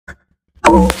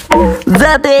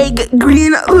the big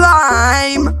green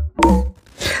lime.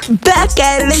 Back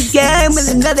at it again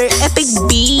with another epic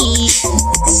beat.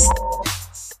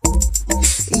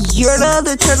 Yurtle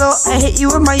the turtle, I hit you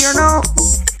with my Yurtle.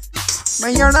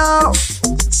 My Yurtle.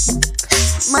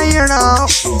 My Yurtle.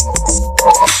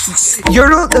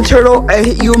 Yurtle the turtle, I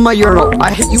hit you with my Yurtle.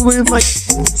 I hit you with my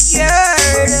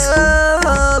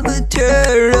Yurtle the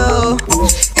turtle.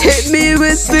 Hit me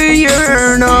with the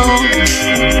Yurtle.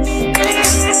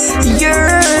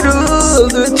 Yurtle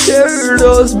the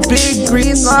turtle's big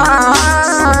green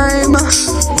lime.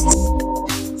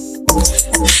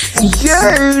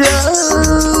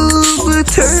 Yurtle the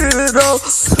turtle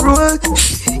threw a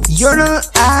Yurtle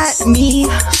at me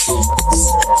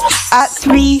at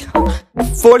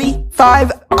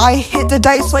 3:45. I hit the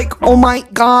dice like, oh my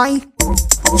god,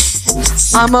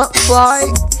 I'm a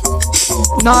fly,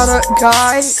 not a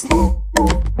guy.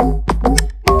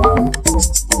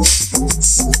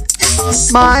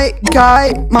 My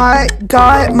guy,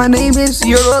 my name is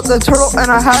Yurtle the turtle,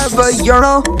 and I have a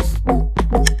Yurtle.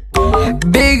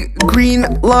 Big green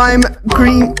lime,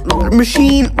 green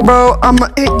machine, bro. I'ma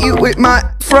hit you with my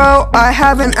fro. I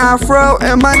have an afro,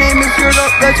 and my name is Yurtle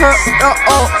the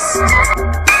turtle.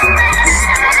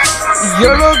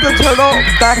 Yurtle the turtle,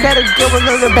 back at it again with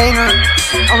another banger.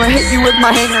 I'ma hit you with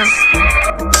my hanger.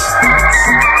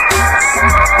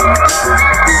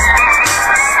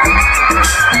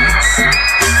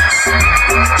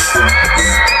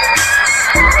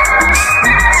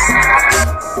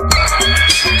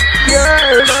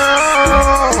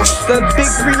 Yurtle, the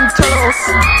big green turtle.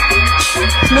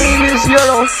 His name is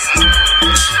Yurtle.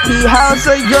 He has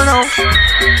a Yurtle.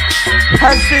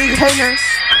 Has big hanger.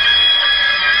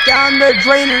 Down the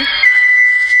drainer.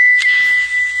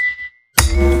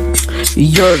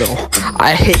 Yurtle,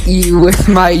 I hit you with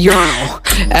my Yurtle.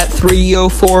 At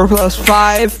 3:04 plus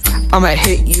 5, I'ma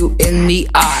hit you in the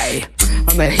eye.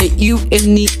 I'ma hit you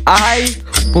in the eye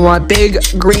with my big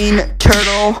green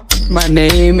turtle. My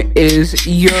name is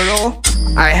Yurtle.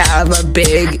 I have a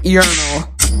big Yurtle.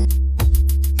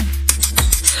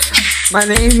 My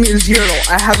name is Yurtle.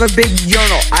 I have a big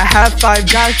Yurtle. I have 5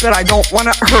 guys, but I don't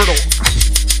wanna hurdle.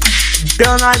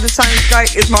 Bill Nye the Science Guy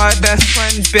is my best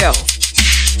friend, Bill.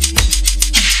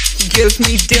 He gives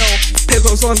me dill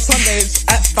pickles on Sundays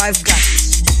at 5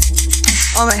 guys.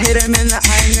 I'ma hit him in the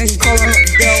eye and then call him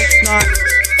Bill Nye.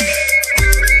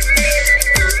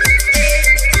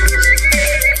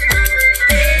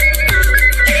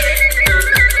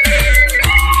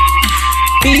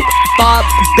 Beep, bop,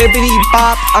 bippity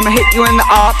bop, I'ma hit you in the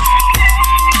op.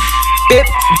 Bip,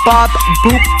 bop,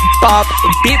 boop, bop,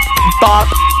 beep, bop.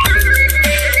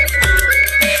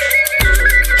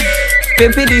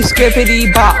 Bippity,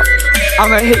 skippity, bop,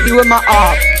 I'ma hit you with my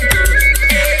op.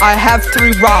 I have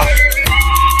 3 Rob.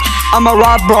 I'm a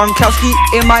Rob Gronkowski,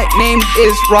 and my name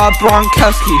is Rob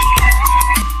Gronkowski.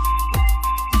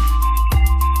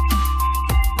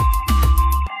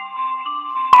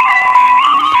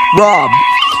 Rob.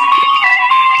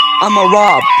 I'm a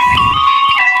Rob.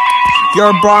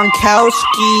 You're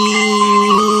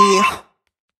Gronkowski.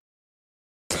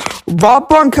 Rob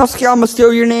Gronkowski, I'ma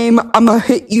steal your name. I'ma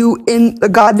hit you in the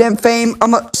goddamn fame.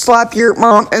 I'ma slap your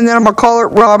mom, and then I'ma call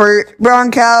it Robert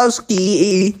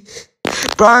Gronkowski.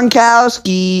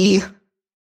 Gronkowski.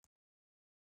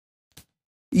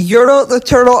 Yurtle the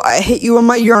turtle, I hit you in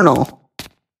my Yurtle.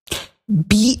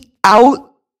 Beat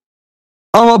out.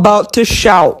 I'm about to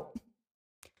shout.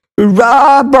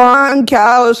 Rob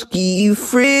Gronkowski,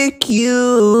 frick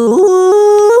you.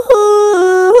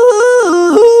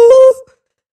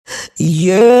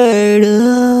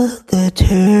 Yurtle the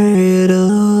turtle.